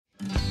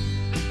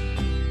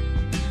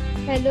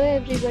Hello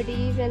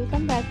everybody,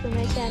 welcome back to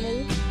my channel,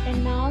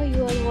 and now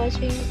you are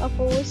watching a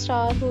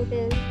 4-star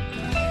hotel.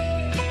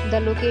 The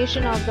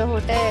location of the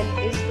hotel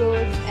is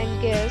good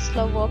and guests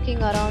love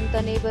walking around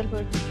the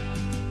neighborhood.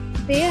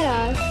 There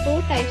are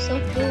 4 types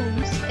of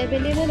rooms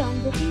available on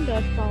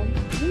booking.com.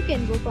 You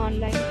can book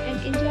online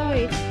and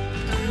enjoy it.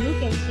 You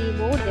can see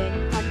more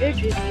than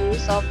 100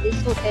 reviews of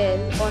this hotel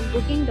on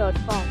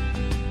booking.com.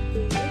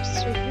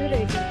 Its review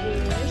rating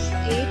is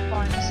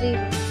 8.0,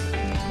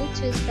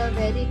 which is the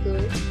very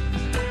good.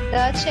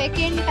 The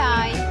check-in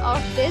time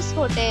of this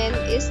hotel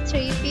is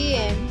 3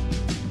 p.m.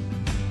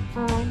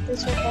 and the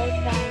check-out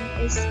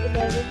time is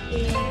 11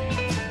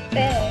 p.m.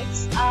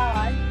 Pets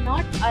are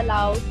not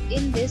allowed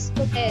in this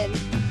hotel.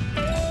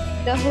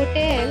 The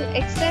hotel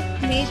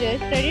accepts major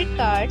credit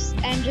cards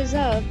and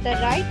reserves the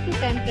right to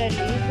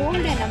temporarily hold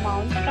an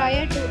amount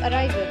prior to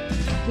arrival.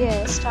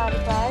 Guests are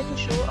required to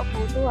show a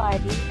photo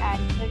ID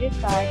and credit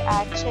card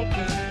at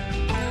check-in.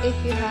 If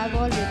you have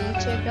already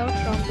checked out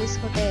from this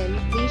hotel,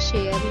 please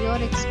share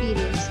your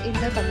experience in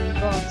the comment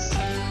box.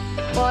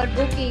 For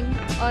booking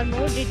or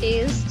more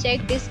details,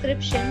 check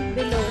description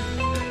below.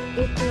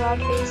 If you are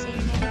facing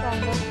any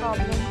kind of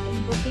problem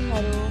in booking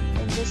a room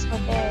in this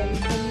hotel,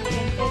 then you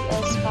can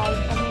tell us by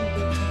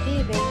commenting.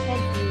 We will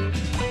help you.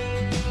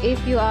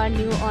 If you are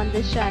new on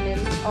this channel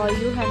or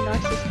you have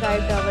not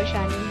subscribed our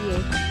channel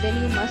yet,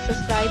 then you must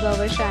subscribe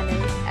our channel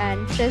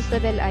and press the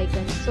bell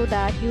icon so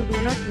that you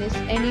do not miss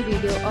any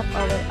video of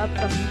our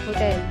upcoming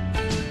hotel.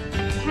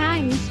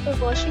 Thanks for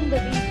watching the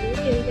video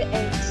till the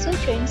end. So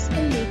friends,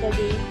 will meet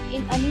again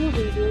in a new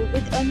video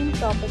with a new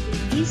property.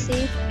 Be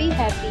safe, be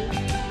happy.